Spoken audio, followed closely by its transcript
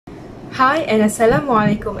Hi and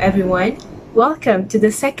Assalamualaikum everyone. Welcome to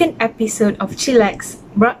the second episode of Chillax,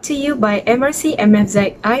 brought to you by MRC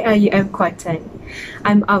MFZ IIUM Kuantan.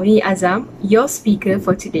 I'm Aunee Azam, your speaker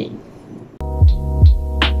for today.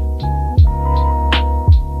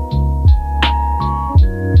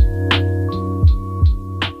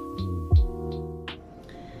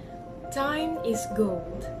 Time is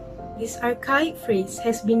gold. This archaic phrase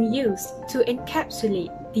has been used to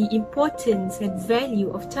encapsulate the importance and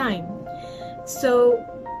value of time. So,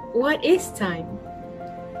 what is time?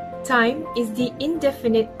 Time is the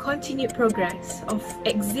indefinite continued progress of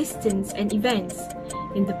existence and events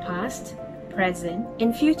in the past, present,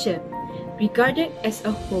 and future, regarded as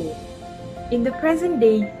a whole. In the present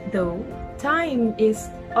day, though, time is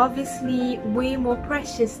obviously way more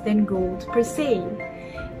precious than gold per se.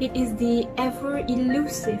 It is the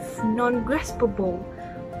ever-elusive, non-graspable,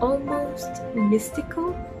 almost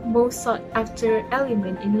mystical, most sought-after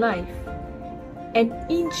element in life. An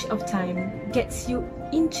inch of time gets you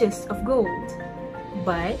inches of gold,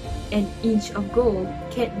 but an inch of gold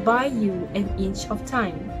can't buy you an inch of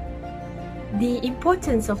time. The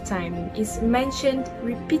importance of time is mentioned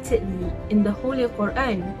repeatedly in the Holy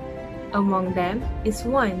Quran. Among them is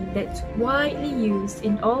one that's widely used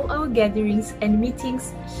in all our gatherings and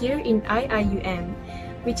meetings here in IIUM,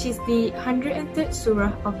 which is the 103rd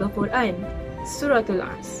Surah of the Quran, Surah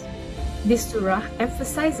Al-Asr. This surah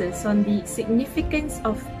emphasizes on the significance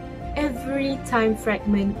of every time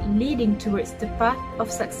fragment leading towards the path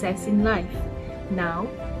of success in life, now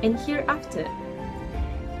and hereafter.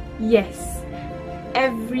 Yes,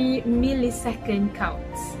 every millisecond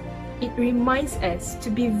counts. It reminds us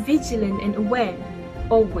to be vigilant and aware,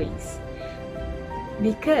 always.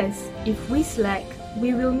 Because if we slack,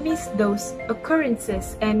 we will miss those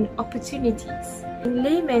occurrences and opportunities. In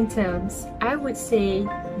layman terms, I would say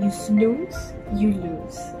you snooze, you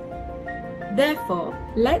lose. Therefore,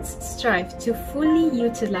 let's strive to fully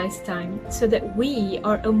utilize time so that we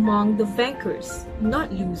are among the vanquishers,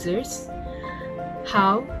 not losers.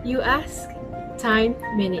 How, you ask? Time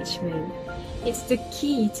management. It's the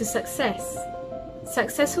key to success.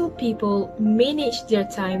 Successful people manage their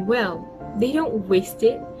time well. They don't waste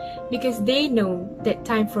it because they know that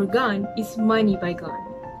time forgone is money bygone.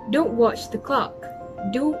 Don't watch the clock.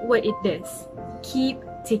 Do what it does. Keep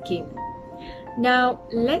ticking. Now,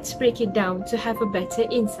 let's break it down to have a better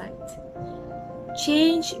insight.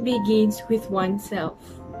 Change begins with oneself.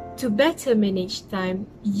 To better manage time,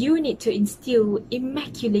 you need to instill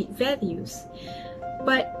immaculate values.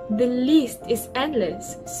 But the list is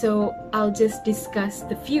endless, so I'll just discuss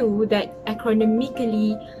the few that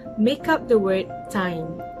acronymically make up the word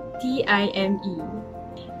time, T-I-M-E.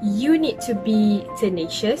 You need to be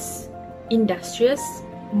tenacious, industrious,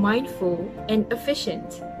 mindful, and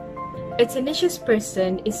efficient. A tenacious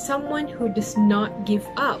person is someone who does not give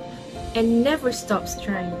up and never stops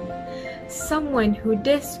trying. Someone who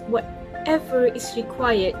does whatever is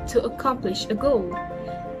required to accomplish a goal.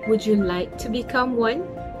 Would you like to become one?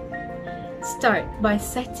 Start by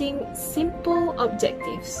setting simple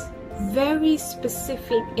objectives, very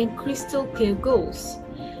specific and crystal clear goals.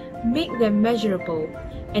 Make them measurable,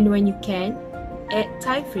 and when you can, add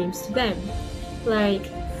timeframes to them, like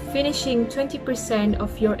finishing 20%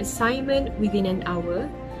 of your assignment within an hour,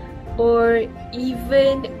 or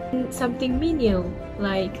even something menial,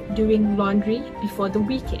 like doing laundry before the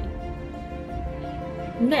weekend.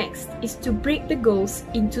 Next is to break the goals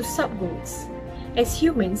into sub-goals. As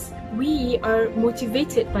humans, we are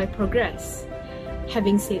motivated by progress.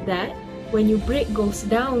 Having said that, when you break goals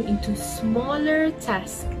down into smaller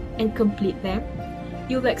tasks and complete them,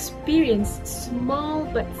 you'll experience small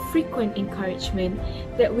but frequent encouragement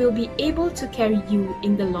that will be able to carry you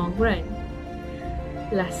in the long run.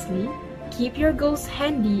 Lastly, keep your goals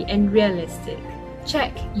handy and realistic.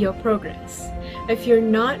 Check your progress. If you're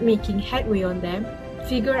not making headway on them,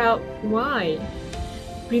 figure out why.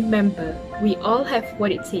 Remember, we all have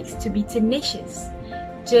what it takes to be tenacious.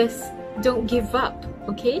 Just don't give up,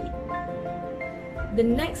 okay? The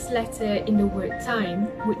next letter in the word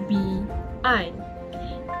time would be I,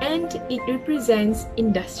 and it represents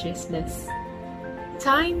industriousness.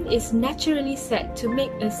 Time is naturally set to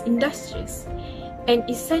make us industrious, an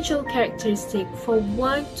essential characteristic for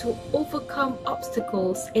one to overcome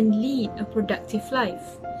obstacles and lead a productive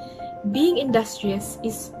life. Being industrious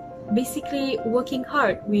is basically working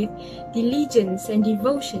hard with diligence and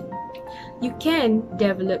devotion. You can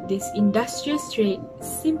develop this industrious trait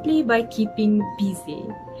simply by keeping busy.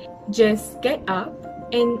 Just get up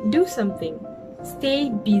and do something. Stay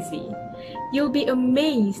busy. You'll be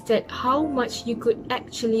amazed at how much you could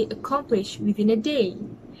actually accomplish within a day.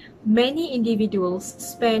 Many individuals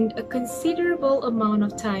spend a considerable amount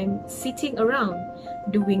of time sitting around,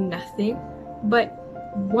 doing nothing, but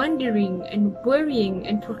wondering and worrying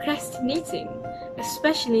and procrastinating,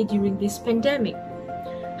 especially during this pandemic.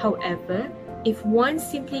 However, if one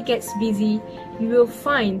simply gets busy, you will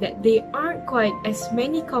find that there aren't quite as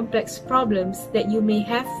many complex problems that you may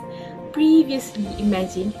have previously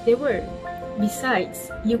imagined there were.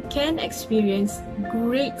 Besides, you can experience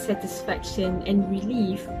great satisfaction and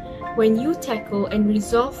relief when you tackle and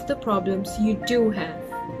resolve the problems you do have.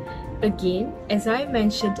 Again, as I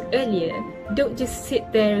mentioned earlier, don't just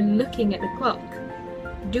sit there looking at the clock.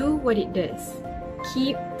 Do what it does.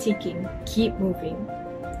 Keep ticking, keep moving.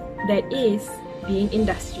 That is being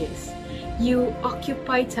industrious. You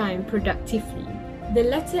occupy time productively. The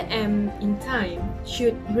letter M in time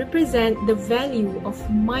should represent the value of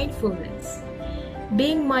mindfulness.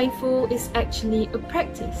 Being mindful is actually a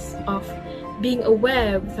practice of being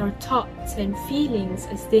aware with our thoughts and feelings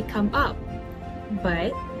as they come up,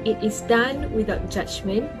 but it is done without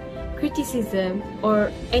judgment, criticism,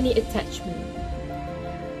 or any attachment.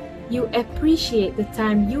 You appreciate the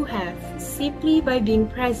time you have simply by being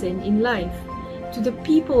present in life to the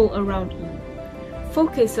people around you.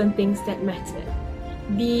 Focus on things that matter.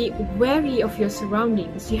 Be wary of your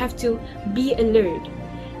surroundings. You have to be alert.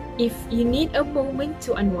 If you need a moment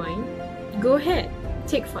to unwind, go ahead,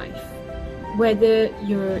 take 5. Whether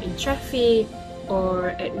you're in traffic or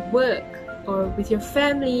at work or with your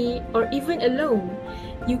family or even alone,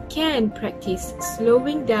 you can practice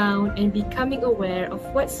slowing down and becoming aware of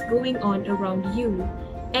what's going on around you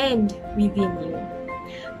and within you.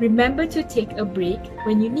 Remember to take a break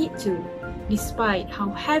when you need to, despite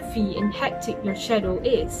how heavy and hectic your schedule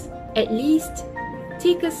is. At least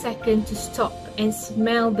take a second to stop and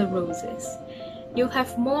smell the roses. You'll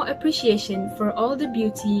have more appreciation for all the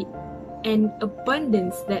beauty and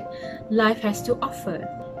abundance that life has to offer.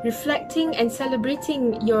 Reflecting and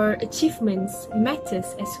celebrating your achievements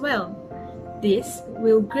matters as well. This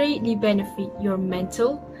will greatly benefit your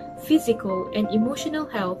mental, physical, and emotional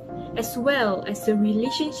health, as well as the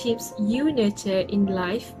relationships you nurture in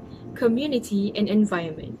life, community, and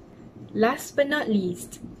environment. Last but not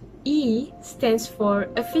least, E stands for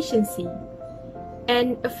efficiency.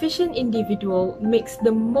 An efficient individual makes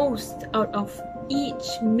the most out of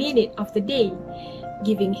each minute of the day,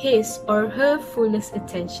 giving his or her fullest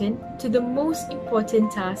attention to the most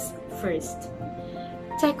important task first.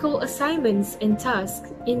 Tackle assignments and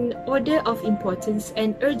tasks in order of importance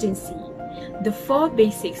and urgency. The 4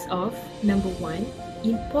 basics of number 1,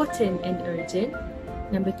 important and urgent.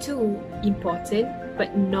 Number 2, important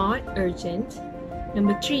but not urgent.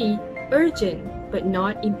 Number 3, urgent but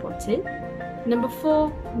not important. Number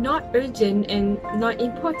 4, not urgent and not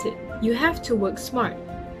important. You have to work smart.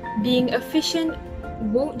 Being efficient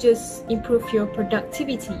won't just improve your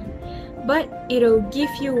productivity, but it'll give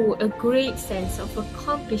you a great sense of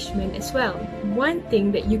accomplishment as well. One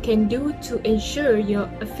thing that you can do to ensure your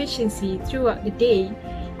efficiency throughout the day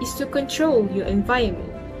is to control your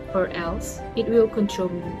environment, or else it will control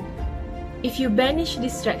you. If you banish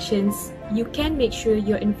distractions, you can make sure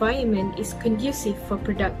your environment is conducive for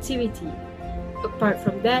productivity. Apart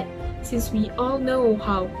from that, since we all know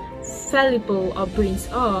how fallible our brains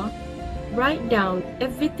are, write down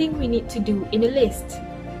everything we need to do in a list.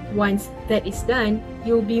 Once that is done,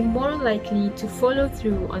 you'll be more likely to follow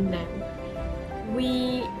through on them.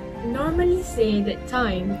 We normally say that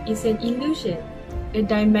time is an illusion, a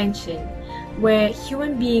dimension, where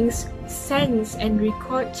human beings sense and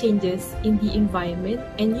record changes in the environment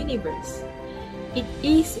and universe. It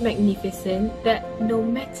is magnificent that no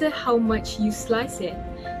matter how much you slice it,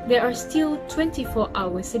 there are still 24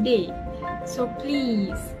 hours a day. So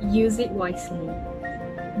please use it wisely.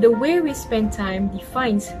 The way we spend time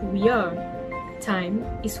defines who we are. Time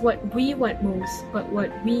is what we want most, but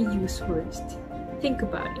what we use worst. Think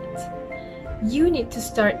about it. You need to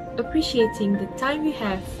start appreciating the time you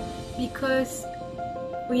have, because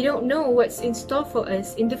we don't know what's in store for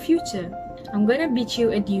us in the future. I'm gonna bid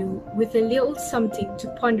you adieu with a little something to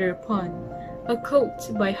ponder upon. A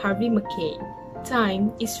quote by Harvey Mackay.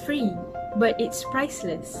 Time is free, but it's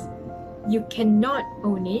priceless. You cannot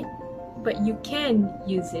own it, but you can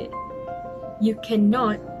use it. You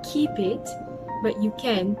cannot keep it, but you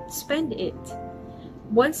can spend it.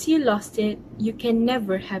 Once you lost it, you can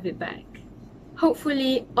never have it back.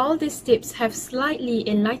 Hopefully, all these tips have slightly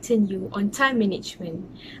enlightened you on time management.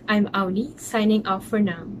 I'm Aunee, signing off for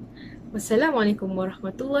now. Wassalamualaikum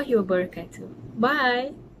warahmatullahi wabarakatuh.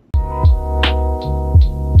 Bye!